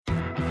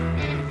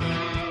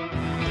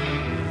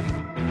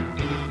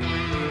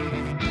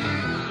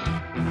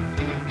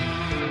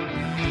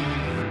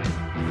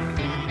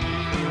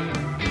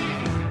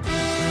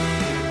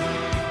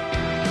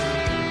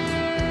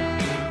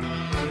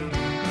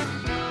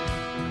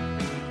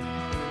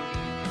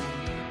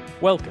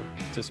Welcome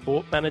to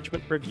Sport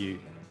Management Review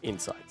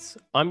Insights.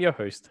 I'm your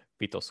host,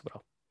 Vitor Sobral.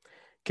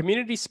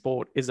 Community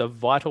sport is a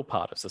vital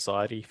part of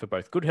society for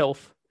both good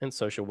health and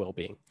social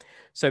well-being.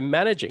 So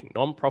managing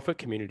non-profit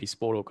community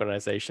sport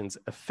organizations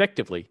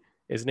effectively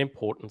is an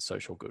important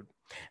social good.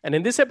 And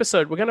in this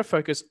episode, we're going to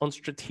focus on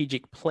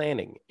strategic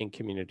planning in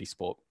community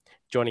sport.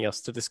 Joining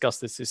us to discuss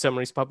this is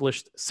someone who's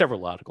published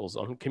several articles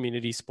on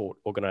community sport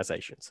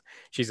organizations.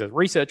 She's a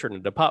researcher in the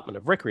Department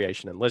of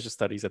Recreation and Leisure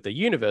Studies at the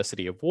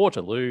University of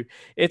Waterloo.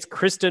 It's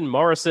Kristen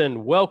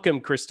Morrison. Welcome,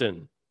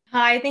 Kristen.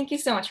 Hi, thank you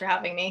so much for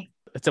having me.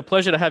 It's a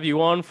pleasure to have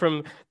you on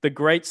from the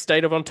great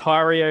state of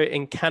Ontario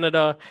in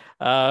Canada,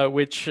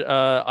 which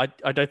I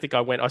don't think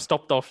I went. I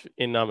stopped off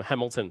in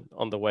Hamilton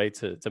on the way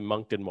to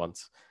Moncton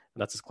once,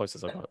 and that's as close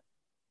as I got.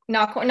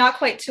 Not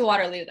quite to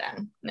Waterloo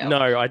then.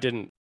 No, I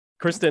didn't.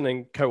 Kristen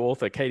and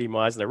co-author Katie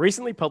Meisner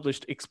recently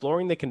published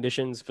Exploring the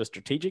Conditions for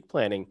Strategic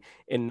Planning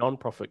in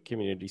Nonprofit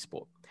Community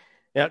Sport.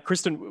 Now,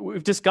 Kristen,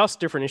 we've discussed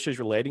different issues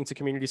relating to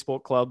community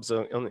sport clubs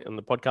on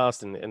the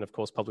podcast and of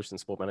course, published in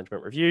Sport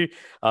Management Review.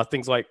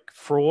 Things like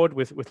fraud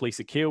with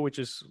Lisa Keel, which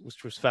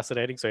was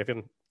fascinating. So if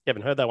you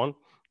haven't heard that one,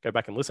 go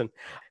back and listen.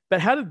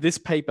 But how did this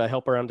paper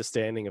help our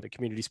understanding of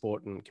community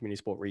sport and community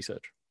sport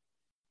research?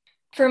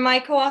 For my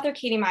co-author,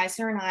 Katie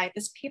Meisner, and I,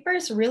 this paper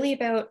is really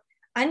about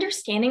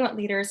understanding what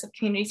leaders of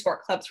community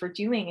sport clubs were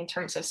doing in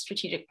terms of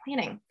strategic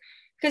planning.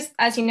 Because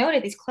as you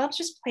noted, these clubs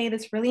just play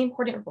this really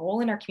important role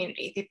in our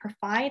community. They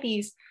provide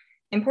these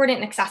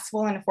important,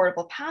 accessible, and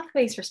affordable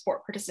pathways for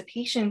sport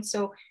participation.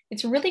 So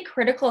it's really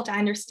critical to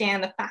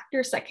understand the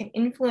factors that can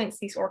influence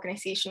these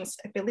organizations'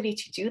 ability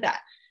to do that,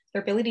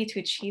 their ability to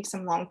achieve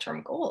some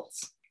long-term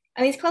goals.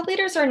 And these club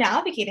leaders are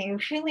navigating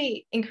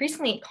really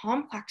increasingly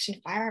complex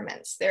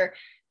environments. They're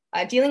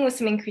dealing with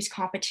some increased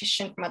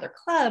competition from other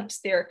clubs.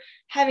 They're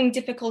having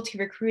difficulty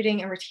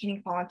recruiting and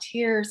retaining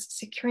volunteers,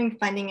 securing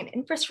funding and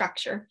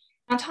infrastructure.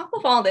 On top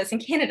of all this, in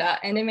Canada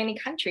and in many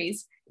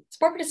countries,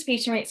 sport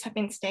participation rates have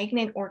been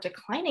stagnant or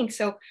declining.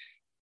 So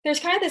there's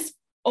kind of this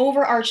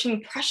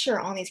overarching pressure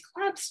on these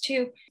clubs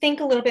to think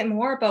a little bit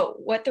more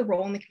about what the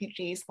role in the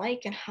community is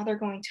like and how they're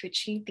going to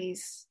achieve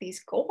these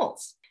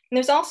goals. And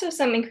there's also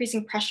some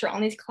increasing pressure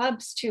on these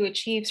clubs to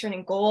achieve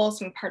certain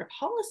goals and part of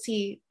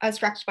policy as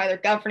directed by their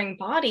governing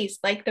bodies,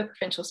 like the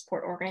provincial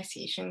sport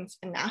organizations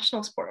and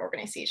national sport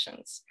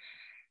organizations.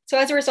 So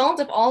as a result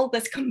of all of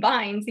this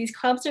combined, these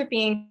clubs are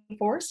being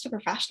forced to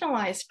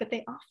professionalize, but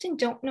they often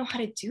don't know how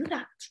to do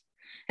that.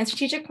 And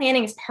strategic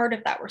planning is part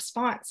of that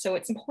response. So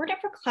it's important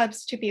for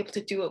clubs to be able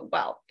to do it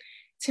well,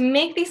 to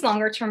make these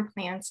longer-term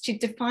plans, to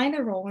define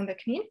their role in the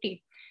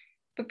community.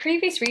 But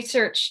previous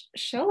research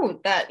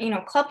showed that,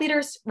 club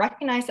leaders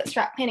recognize that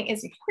strat planning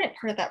is an important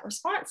part of that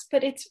response,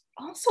 but it's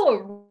also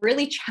a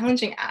really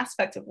challenging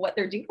aspect of what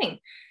they're doing.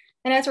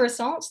 And as a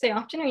result, they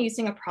often are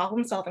using a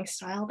problem-solving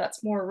style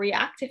that's more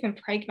reactive and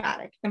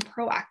pragmatic than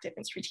proactive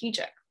and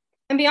strategic.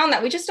 And beyond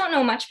that, we just don't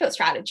know much about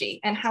strategy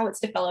and how it's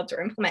developed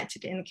or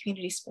implemented in the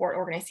community sport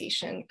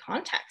organization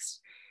context.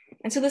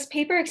 And so this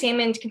paper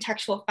examined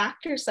contextual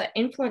factors that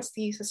influence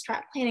the use of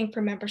strat planning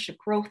for membership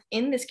growth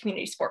in this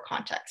community sport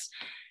context.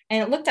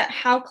 And it looked at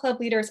how club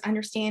leaders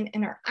understand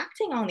and are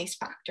acting on these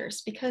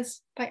factors,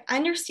 because by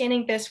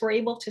understanding this, we're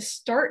able to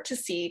start to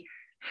see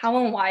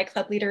how and why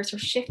club leaders are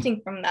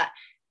shifting from that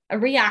a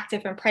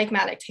reactive and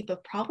pragmatic type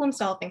of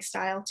problem-solving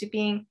style to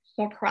being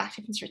more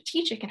proactive and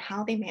strategic in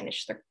how they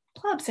manage their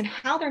clubs and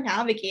how they're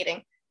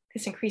navigating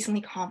this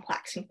increasingly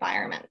complex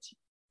environment.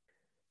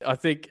 I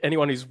think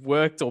anyone who's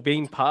worked or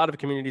been part of a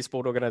community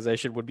sport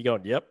organization would be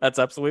going, yep, that's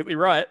absolutely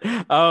right.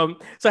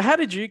 So how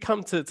did you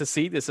come to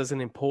see this as an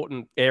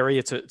important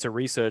area to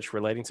research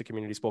relating to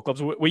community sport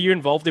clubs? Were you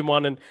involved in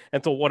one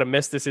and thought, what a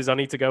mess this is, I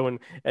need to go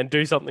and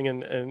do something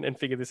and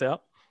figure this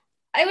out?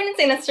 I wouldn't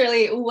say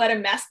necessarily what a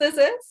mess this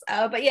is,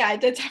 but yeah, it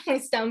did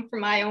definitely stem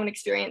from my own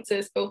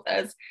experiences, both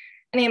as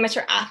an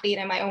amateur athlete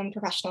and my own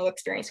professional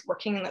experience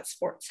working in that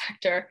sports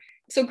sector.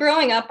 So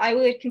growing up, I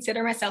would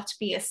consider myself to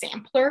be a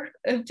sampler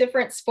of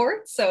different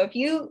sports. So if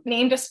you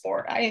named a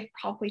sport, I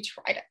probably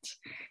tried it.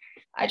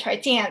 I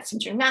tried dance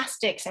and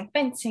gymnastics and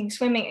fencing,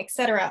 swimming,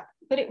 etc.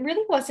 But it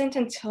really wasn't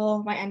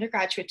until my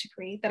undergraduate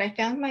degree that I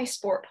found my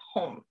sport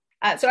home.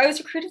 So I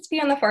was recruited to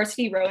be on the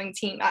varsity rowing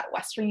team at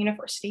Western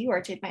University, where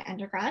I did my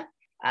undergrad.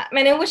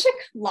 And I wish I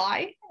could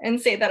lie and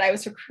say that I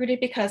was recruited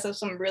because of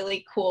some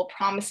really cool,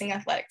 promising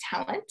athletic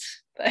talent.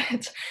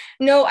 But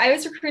no, I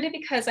was recruited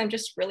because I'm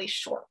just really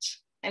short.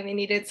 And they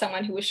needed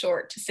someone who was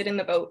short to sit in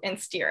the boat and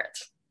steer it.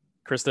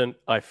 Kristen,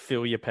 I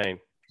feel your pain.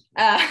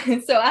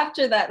 So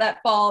after that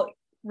fall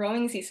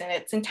rowing season,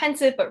 it's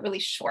intensive, but really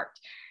short.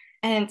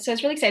 And so I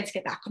was really excited to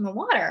get back on the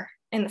water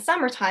in the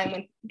summertime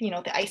when,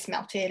 the ice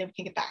melted and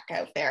we could get back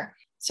out there.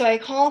 So I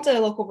called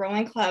a local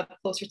rowing club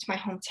closer to my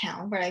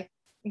hometown where I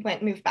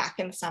moved back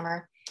in the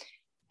summer,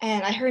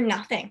 and I heard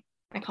nothing.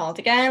 I called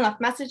again,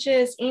 left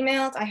messages,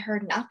 emailed, I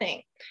heard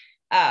nothing.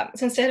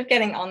 So instead of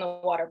getting on the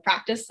water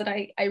practice that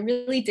I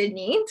really did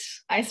need,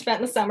 I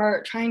spent the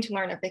summer trying to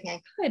learn everything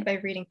I could by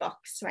reading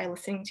books, by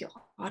listening to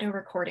audio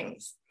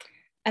recordings.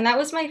 And that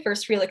was my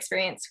first real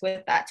experience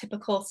with that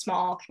typical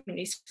small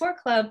community sport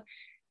club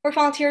where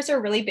volunteers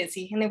are really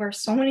busy and they wear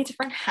so many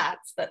different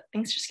hats that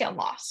things just get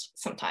lost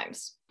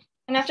sometimes.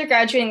 And after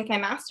graduating with my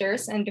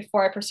master's and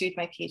before I pursued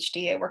my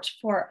PhD, I worked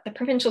for the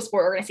provincial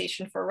sport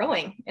organization for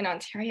rowing in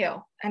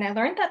Ontario. And I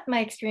learned that my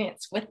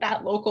experience with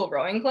that local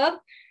rowing club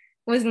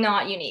was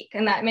not unique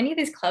and that many of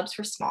these clubs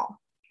were small.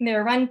 They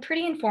were run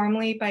pretty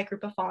informally by a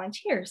group of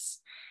volunteers.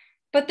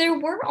 But there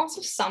were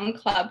also some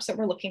clubs that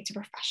were looking to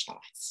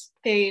professionalize.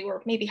 They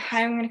were maybe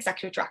hiring an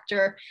executive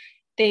director.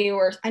 They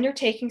were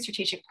undertaking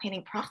strategic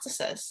planning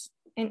processes.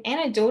 And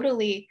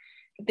anecdotally,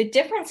 the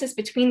differences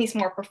between these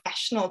more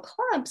professional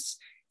clubs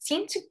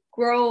seemed to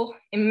grow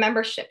in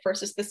membership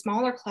versus the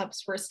smaller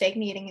clubs were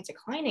stagnating and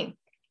declining.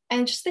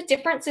 And just the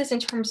differences in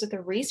terms of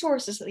the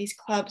resources that these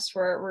clubs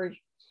were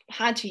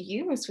had to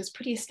use was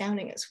pretty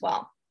astounding as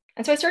well.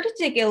 And so I started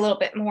to dig a little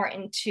bit more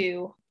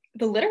into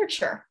the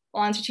literature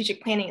on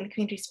strategic planning in the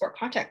community sport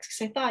context,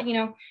 because I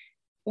thought,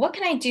 what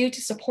can I do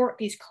to support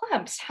these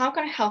clubs? How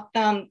can I help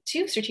them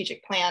to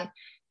strategic plan,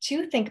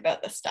 to think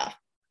about this stuff?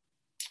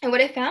 And what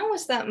I found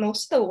was that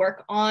most of the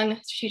work on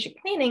strategic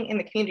planning in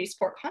the community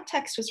sport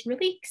context was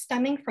really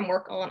stemming from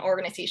work on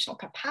organizational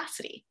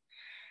capacity,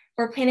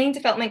 where planning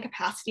development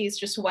capacity is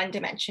just one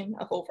dimension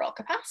of overall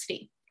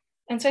capacity.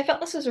 And so I felt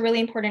this was a really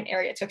important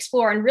area to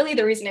explore. And really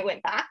the reason I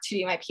went back to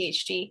do my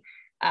PhD,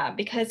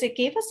 because it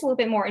gave us a little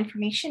bit more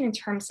information in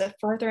terms of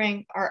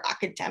furthering our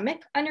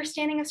academic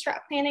understanding of strat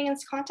planning in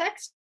this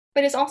context,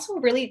 but it's also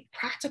really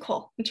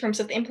practical in terms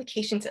of the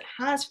implications it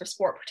has for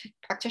sport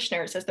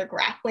practitioners as they're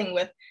grappling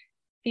with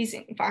these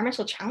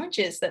environmental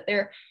challenges that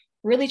they're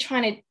really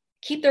trying to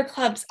keep their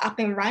clubs up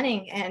and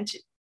running and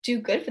do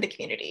good for the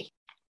community.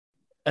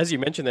 As you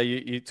mentioned there,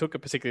 you took a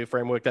particular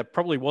framework that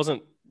probably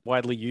wasn't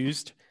widely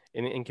used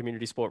in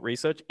community sport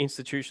research,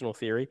 institutional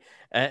theory.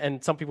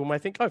 And some people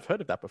might think, I've heard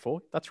of that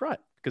before. That's right,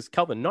 because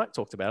Calvin Knight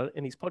talked about it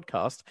in his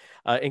podcast,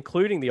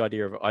 including the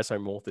idea of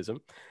isomorphism.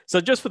 So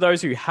just for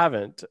those who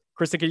haven't,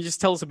 Krista, can you just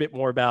tell us a bit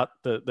more about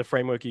the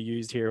framework you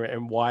used here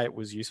and why it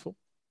was useful?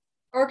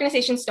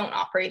 Organizations don't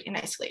operate in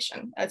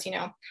isolation, as you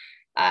know.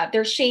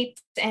 They're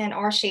shaped and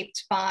are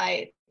shaped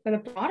by the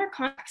broader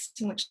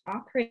context in which they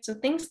operate. So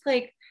things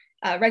like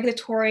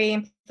regulatory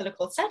and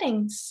political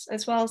settings,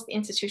 as well as the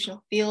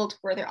institutional field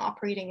where they're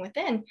operating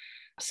within.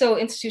 So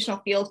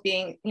institutional field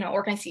being,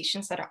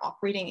 organizations that are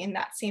operating in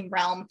that same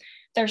realm,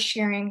 they're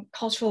sharing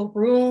cultural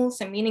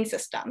rules and meaning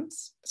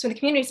systems. So in the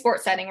community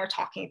sports setting, we're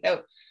talking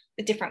about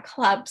the different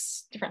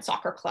clubs, different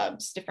soccer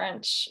clubs,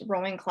 different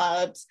rowing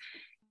clubs,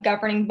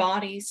 governing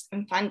bodies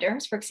and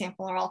funders, for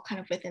example, are all kind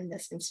of within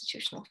this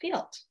institutional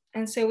field.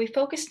 And so we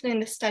focused in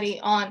the study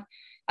on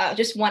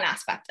just one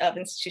aspect of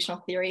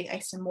institutional theory,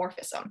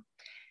 isomorphism,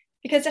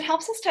 because it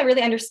helps us to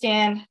really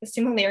understand the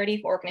similarity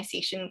of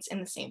organizations in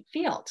the same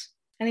field.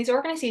 And these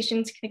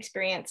organizations can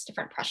experience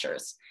different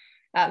pressures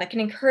that can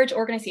encourage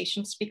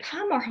organizations to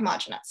become more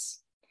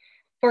homogenous.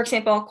 For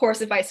example,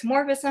 coercive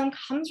isomorphism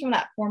comes from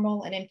that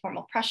formal and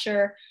informal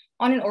pressure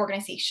on an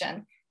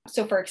organization.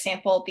 So for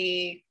example,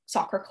 the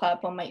soccer club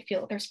might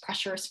feel there's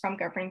pressures from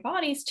governing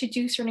bodies to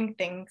do certain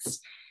things,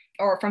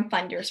 or from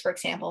funders, for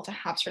example, to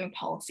have certain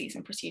policies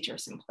and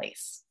procedures in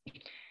place.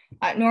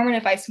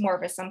 Normative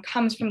isomorphism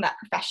comes from that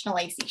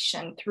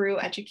professionalization through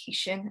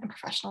education and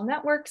professional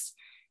networks,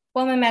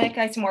 while mimetic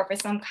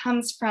isomorphism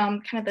comes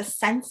from kind of the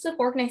sense of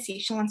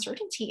organizational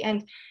uncertainty.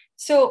 And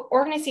so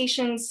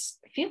organizations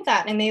feel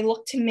that and they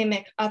look to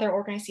mimic other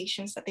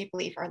organizations that they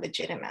believe are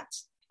legitimate.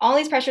 All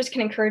these pressures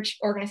can encourage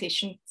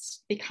organizations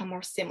to become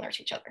more similar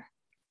to each other.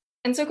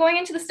 And so going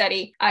into the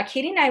study,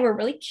 Katie and I were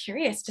really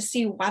curious to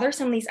see whether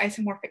some of these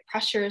isomorphic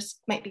pressures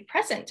might be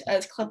present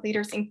as club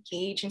leaders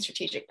engage in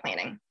strategic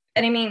planning.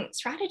 And I mean,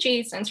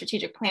 strategies and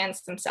strategic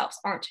plans themselves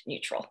aren't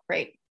neutral,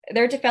 right?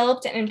 They're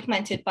developed and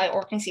implemented by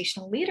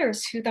organizational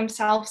leaders who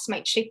themselves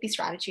might shape these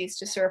strategies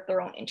to serve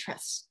their own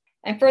interests.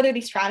 And further,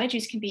 these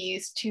strategies can be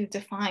used to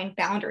define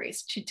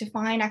boundaries, to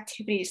define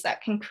activities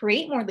that can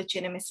create more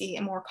legitimacy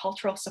and more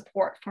cultural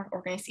support for an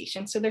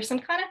organization. So there's some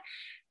kind of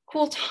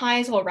cool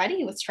ties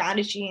already with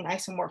strategy and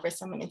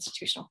isomorphism and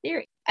institutional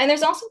theory. And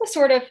there's also the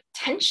sort of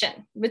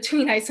tension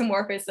between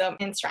isomorphism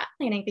and strat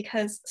planning,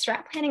 because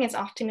strat planning is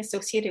often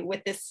associated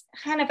with this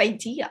kind of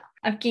idea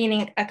of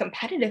gaining a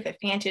competitive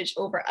advantage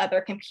over other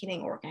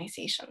competing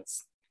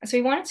organizations. So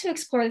we wanted to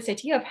explore this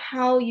idea of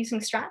how the use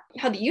of strat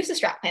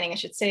planning,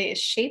 is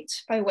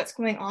shaped by what's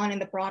going on in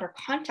the broader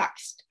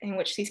context in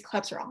which these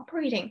clubs are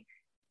operating.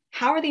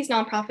 How are these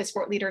nonprofit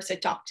sport leaders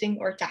adopting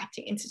or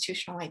adapting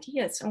institutional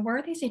ideas? And where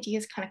are these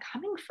ideas kind of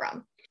coming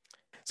from?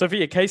 So for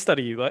your case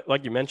study,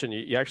 like you mentioned,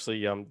 you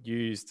actually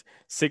used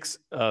 6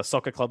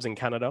 soccer clubs in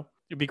Canada.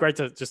 It'd be great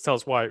to just tell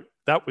us why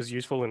that was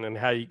useful and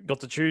how you got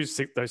to choose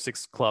those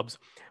 6 clubs.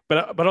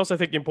 But also I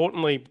think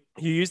importantly,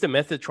 you used a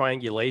method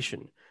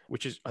triangulation,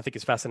 which I think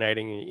is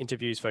fascinating.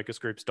 Interviews, focus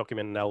groups,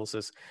 document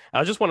analysis.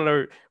 I just want to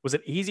know, was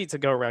it easy to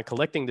go around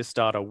collecting this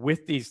data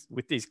with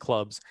these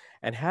clubs?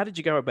 And how did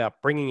you go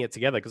about bringing it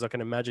together? Because I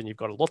can imagine you've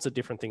got lots of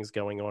different things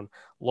going on,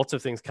 lots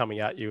of things coming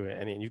at you,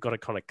 and you've got to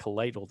kind of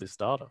collate all this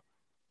data.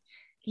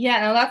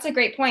 Yeah, no, that's a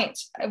great point.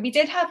 We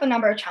did have a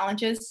number of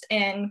challenges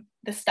in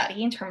the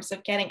study in terms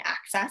of getting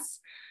access.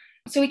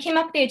 So we came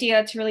up with the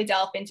idea to really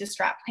delve into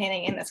strat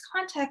planning in this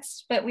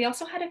context, but we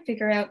also had to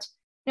figure out,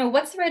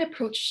 what's the right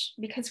approach,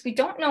 because we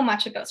don't know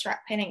much about strat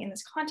planning in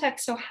this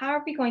context. So how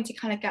are we going to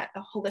kind of get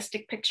a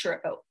holistic picture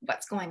about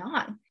what's going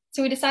on?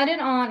 So we decided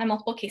on a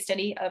multiple case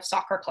study of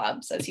soccer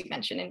clubs, as you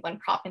mentioned, in one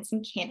province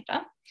in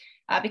Canada,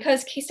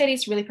 because case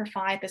studies really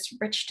provide this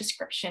rich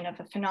description of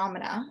a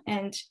phenomena,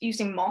 and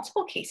using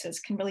multiple cases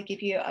can really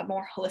give you a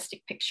more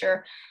holistic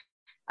picture,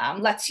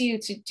 lets you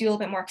to do a little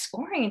bit more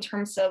exploring in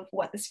terms of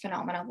what this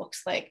phenomena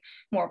looks like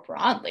more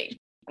broadly.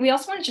 We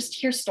also want to just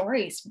hear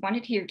stories. We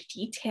wanted to hear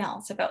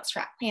details about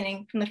strat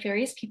planning from the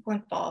various people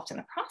involved in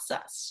the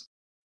process.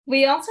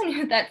 We also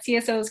knew that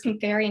CSOs can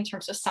vary in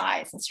terms of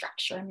size and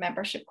structure and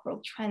membership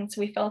growth trends.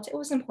 So we felt it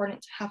was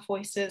important to have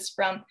voices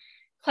from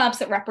clubs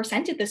that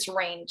represented this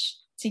range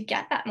to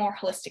get that more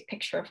holistic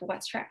picture of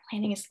what strat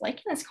planning is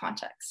like in this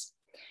context.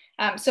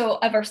 So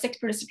of our 6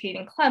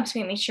 participating clubs,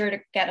 we made sure to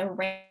get a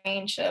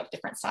range of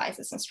different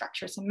sizes and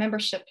structures and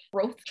membership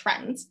growth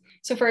trends.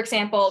 So for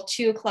example,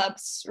 2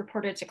 clubs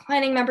reported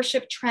declining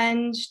membership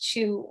trend,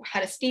 2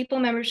 had a stable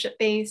membership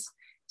base,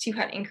 2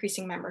 had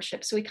increasing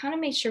membership. So we kind of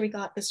made sure we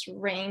got this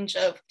range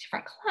of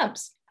different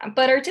clubs.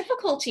 But our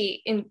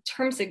difficulty in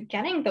terms of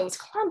getting those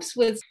clubs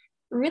was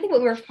really what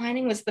we were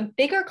finding was the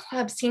bigger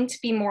clubs seemed to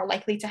be more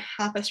likely to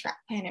have a strat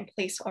plan in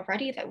place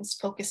already that was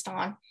focused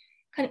on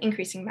kind of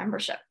increasing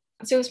membership.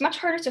 So it was much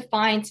harder to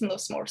find some of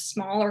those more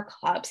smaller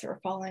clubs that were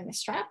following a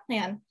strat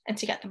plan and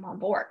to get them on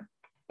board.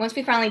 Once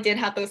we finally did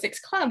have those 6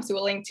 clubs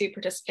willing to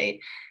participate,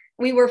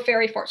 we were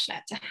very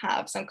fortunate to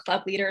have some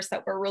club leaders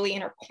that were really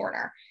in our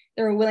corner.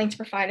 They were willing to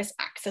provide us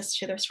access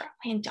to their strat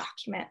plan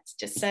documents,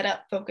 to set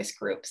up focus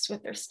groups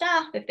with their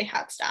staff, if they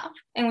had staff,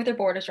 and with their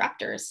board of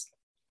directors.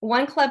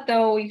 One club,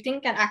 though, you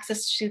didn't get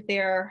access to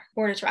their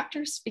board of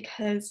directors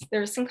because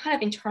there was some kind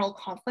of internal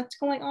conflict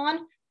going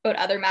on about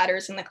other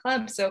matters in the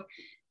club. So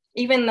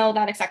even though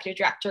that executive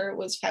director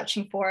was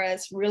vouching for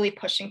us, really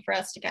pushing for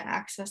us to get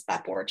access,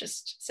 that board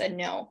just said,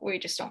 no, we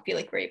just don't feel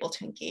like we're able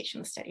to engage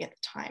in the study at the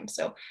time.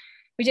 So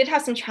we did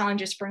have some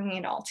challenges bringing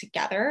it all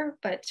together,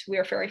 but we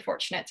were very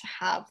fortunate to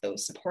have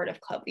those supportive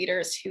club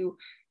leaders who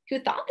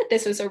thought that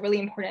this was a really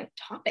important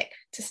topic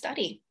to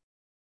study.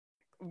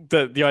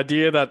 The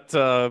idea that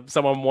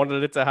someone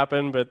wanted it to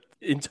happen, but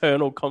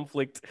internal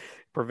conflict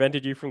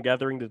prevented you from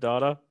gathering the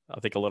data, I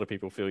think a lot of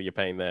people feel your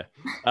pain there.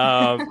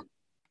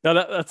 No,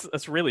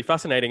 that's really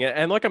fascinating.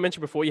 And like I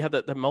mentioned before, you had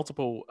the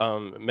multiple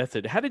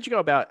method. How did you go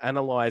about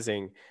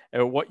analyzing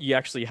what you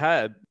actually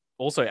had?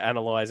 Also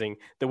analyzing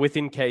the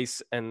within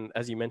case and,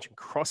 as you mentioned,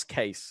 cross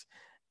case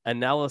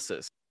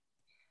analysis.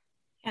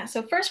 Yeah,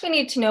 so first we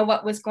needed to know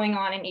what was going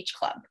on in each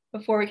club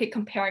before we could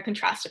compare and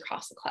contrast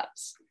across the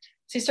clubs.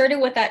 So we started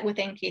with that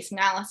within case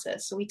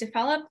analysis. So we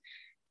developed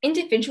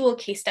individual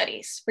case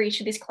studies for each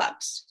of these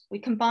clubs. We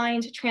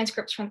combined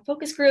transcripts from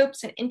focus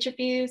groups and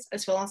interviews,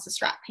 as well as the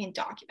strat plan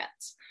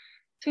documents.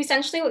 So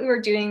essentially what we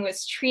were doing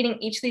was treating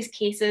each of these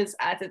cases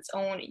as its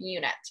own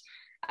unit.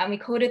 We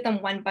coded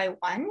them one by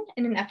one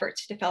in an effort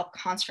to develop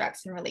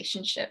constructs and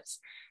relationships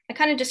that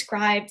kind of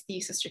described the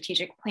use of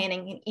strategic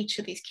planning in each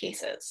of these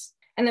cases.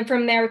 And then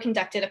from there, we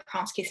conducted a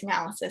cross-case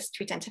analysis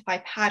to identify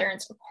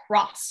patterns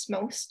across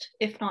most,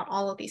 if not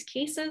all of these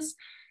cases,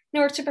 in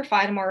order to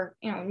provide a more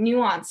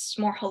nuanced,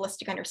 more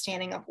holistic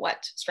understanding of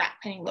what strat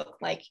planning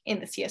looked like in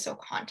the CSO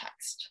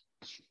context.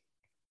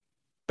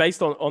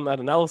 Based on that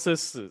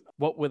analysis,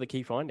 what were the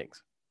key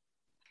findings?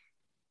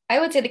 I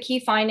would say the key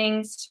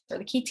findings or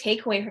the key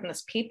takeaway from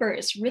this paper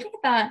is really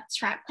that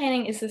strat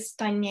planning is this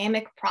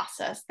dynamic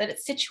process, that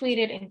it's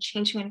situated in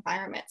changing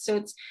environments. So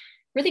it's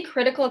really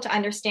critical to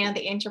understand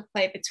the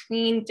interplay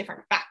between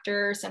different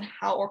factors and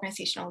how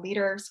organizational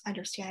leaders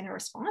understand and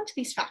respond to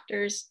these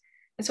factors,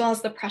 as well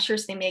as the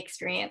pressures they may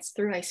experience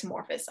through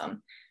isomorphism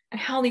and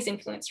how these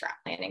influence strat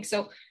planning.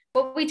 So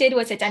what we did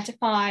was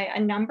identify a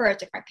number of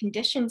different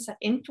conditions that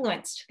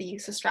influenced the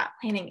use of strat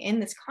planning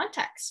in this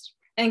context,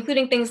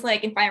 including things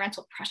like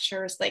environmental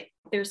pressures, like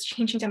there's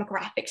changing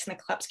demographics in the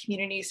club's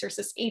communities, there's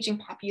this aging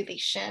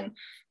population,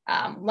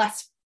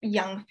 less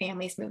young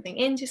families moving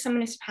into some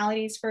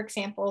municipalities, for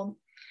example.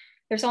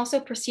 There's also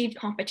perceived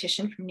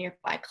competition from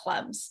nearby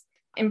clubs,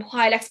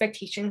 implied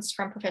expectations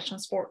from professional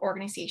sport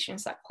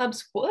organizations that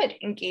clubs would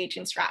engage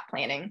in strat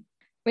planning.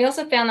 We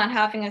also found that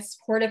having a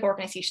supportive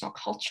organizational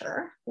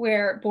culture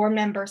where board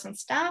members and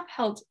staff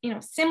held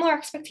similar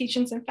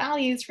expectations and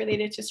values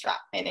related to strat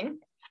planning,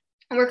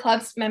 and where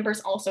clubs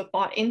members also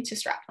bought into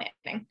strat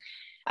planning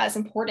as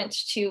important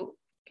to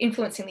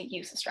influencing the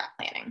use of strat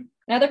planning.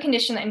 Another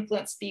condition that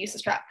influenced the use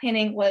of strat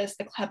planning was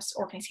the club's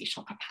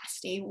organizational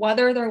capacity,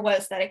 whether there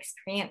was that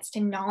experienced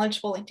and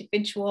knowledgeable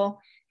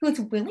individual who was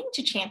willing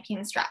to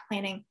champion strat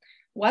planning,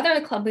 whether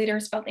the club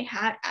leaders felt they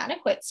had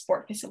adequate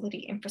sport facility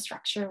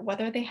infrastructure,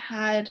 whether they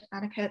had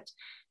adequate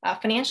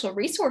financial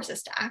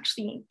resources to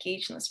actually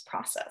engage in this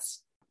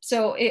process.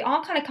 So it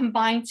all kind of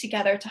combined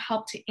together to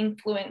help to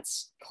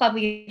influence club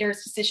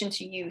leaders' decision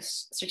to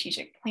use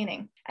strategic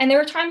planning. And there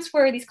were times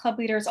where these club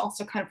leaders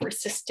also kind of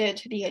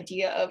resisted the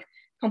idea of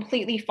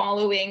completely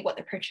following what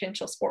the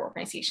provincial sport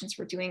organizations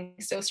were doing.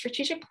 So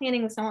strategic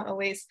planning was not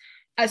always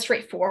as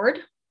straightforward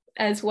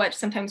as what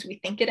sometimes we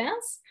think it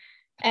is.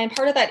 And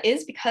part of that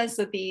is because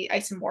of the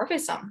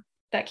isomorphism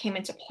that came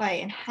into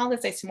play and how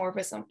this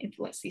isomorphism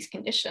influenced these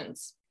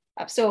conditions.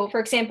 So, for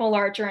example,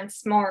 larger and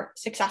more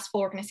successful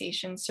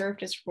organizations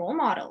served as role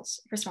models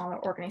for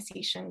smaller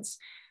organizations.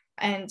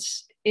 And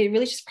it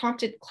really just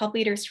prompted club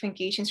leaders to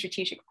engage in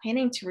strategic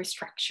planning, to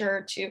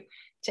restructure, to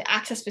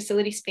access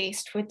facility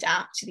space, to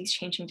adapt to these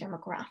changing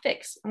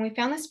demographics. And we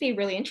found this to be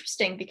really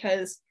interesting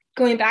because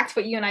going back to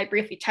what you and I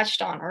briefly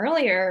touched on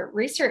earlier,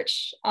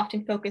 research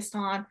often focused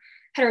on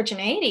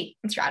heterogeneity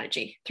in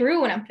strategy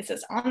through an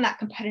emphasis on that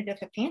competitive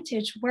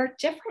advantage, where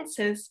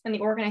differences in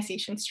the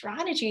organization's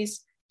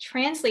strategies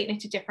translate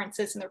into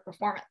differences in their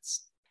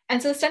performance.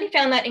 And so the study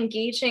found that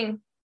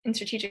engaging in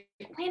strategic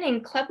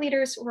planning, club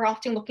leaders were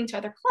often looking to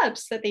other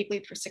clubs that they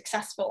believed were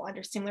successful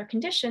under similar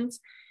conditions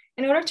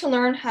in order to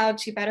learn how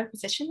to better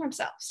position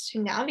themselves, to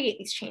navigate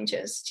these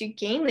changes, to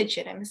gain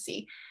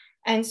legitimacy.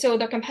 And so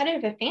the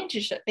competitive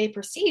advantage that they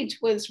perceived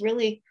was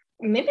really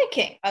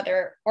mimicking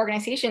other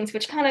organizations,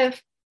 which kind of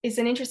is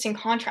an interesting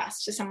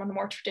contrast to some of the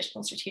more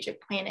traditional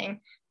strategic planning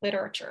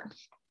literature.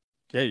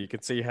 Yeah, you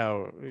can see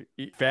how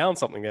you found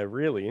something there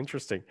really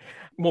interesting.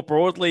 More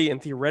broadly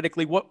and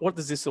theoretically, what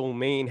does this all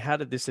mean? How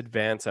did this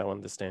advance our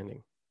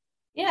understanding?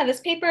 Yeah, this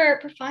paper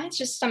provides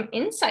just some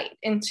insight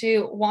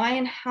into why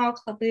and how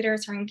club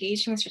leaders are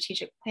engaging in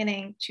strategic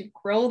planning to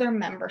grow their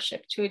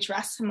membership, to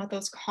address some of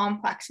those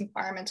complex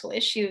environmental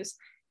issues,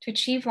 to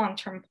achieve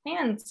long-term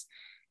plans,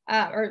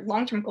 or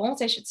long-term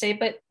goals, I should say.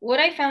 But what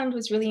I found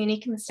was really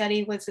unique in the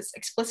study was this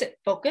explicit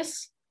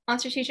focus on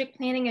strategic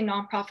planning in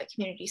nonprofit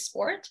community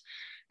sport,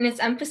 and its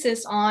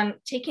emphasis on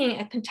taking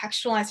a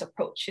contextualized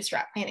approach to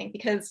strat planning,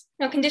 because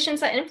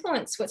conditions that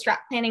influence what strat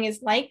planning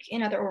is like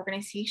in other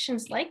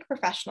organizations, like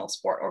professional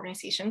sport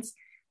organizations,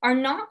 are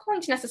not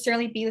going to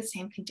necessarily be the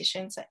same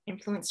conditions that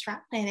influence strat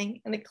planning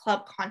in the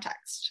club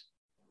context.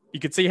 You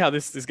could see how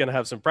this is going to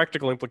have some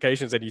practical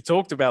implications, and you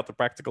talked about the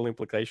practical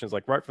implications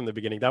like right from the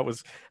beginning. That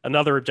was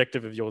another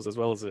objective of yours, as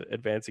well as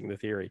advancing the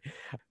theory.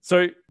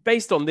 So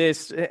based on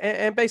this,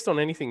 and based on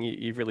anything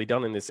you've really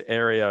done in this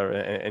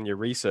area and your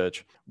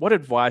research, what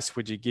advice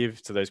would you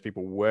give to those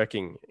people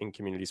working in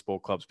community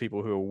sport clubs,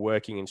 people who are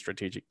working in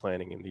strategic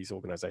planning in these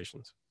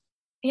organizations?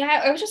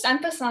 Yeah, I would just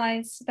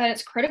emphasize that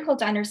it's critical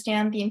to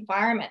understand the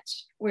environment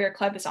where a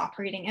club is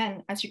operating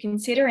in as you're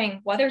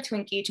considering whether to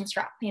engage in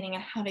strat planning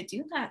and how to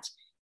do that.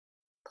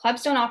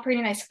 Clubs don't operate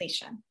in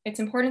isolation. It's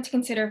important to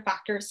consider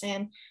factors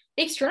in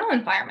the external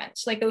environment,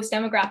 like those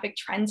demographic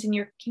trends in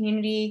your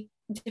community,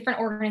 different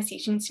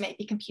organizations you might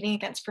be competing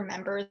against for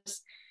members.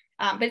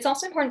 But it's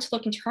also important to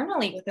look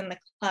internally within the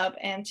club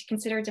and to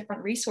consider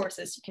different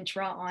resources you can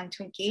draw on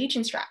to engage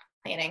in strat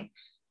planning.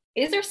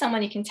 Is there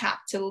someone you can tap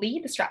to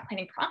lead the strat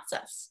planning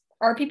process?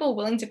 Are people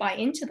willing to buy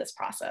into this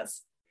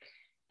process?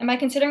 And by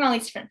considering all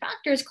these different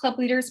factors, club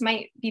leaders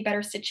might be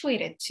better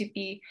situated to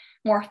be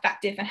more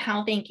effective in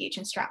how they engage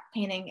in strat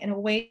planning in a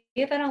way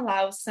that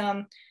allows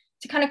them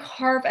to kind of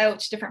carve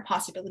out different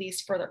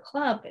possibilities for their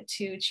club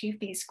to achieve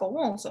these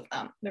goals of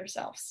them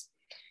themselves.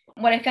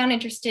 What I found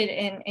interested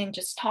in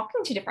just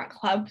talking to different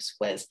clubs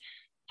was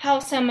how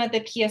some of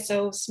the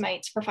PSOs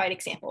might provide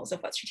examples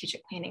of what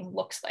strategic planning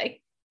looks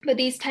like. But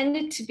these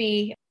tended to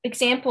be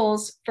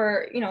examples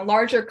for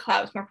larger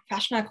clubs, more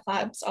professional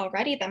clubs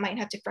already that might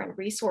have different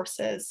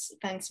resources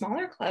than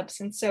smaller clubs.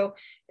 And so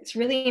it's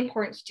really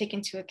important to take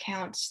into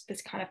account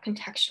this kind of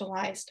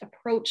contextualized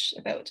approach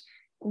about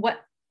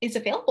what is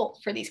available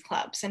for these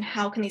clubs and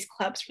how can these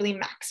clubs really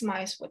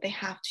maximize what they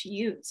have to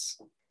use.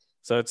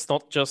 So it's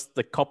not just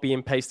the copy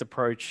and paste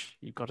approach.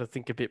 You've got to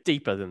think a bit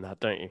deeper than that,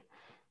 don't you?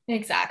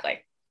 Exactly.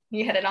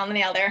 You hit it on the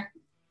nail there.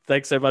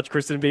 Thanks so much,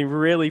 Kristen. It's been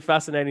really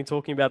fascinating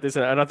talking about this.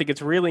 And I think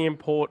it's really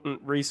important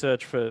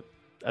research for,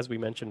 as we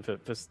mentioned,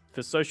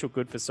 for social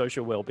good, for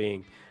social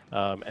well-being,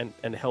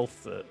 and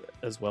health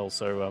as well.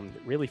 So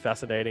really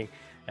fascinating.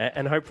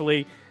 And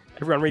hopefully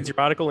everyone reads your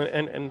article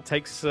and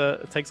takes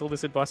all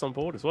this advice on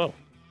board as well.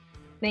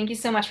 Thank you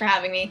so much for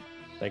having me.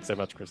 Thanks so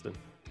much, Kristen.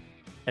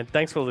 And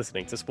thanks for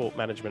listening to Sport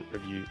Management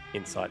Review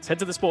Insights. Head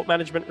to the Sport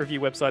Management Review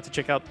website to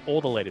check out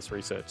all the latest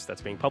research that's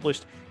being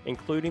published,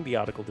 including the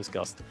article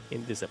discussed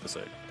in this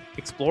episode,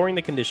 exploring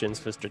the conditions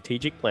for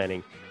strategic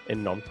planning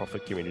in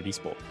non-profit community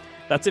sport.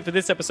 That's it for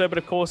this episode, but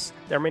of course,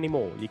 there are many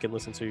more you can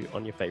listen to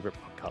on your favorite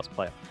podcast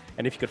player.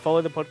 And if you could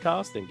follow the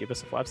podcast and give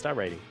us a 5-star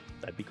rating,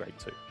 that'd be great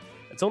too.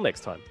 Until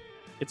next time,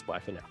 it's bye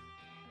for now.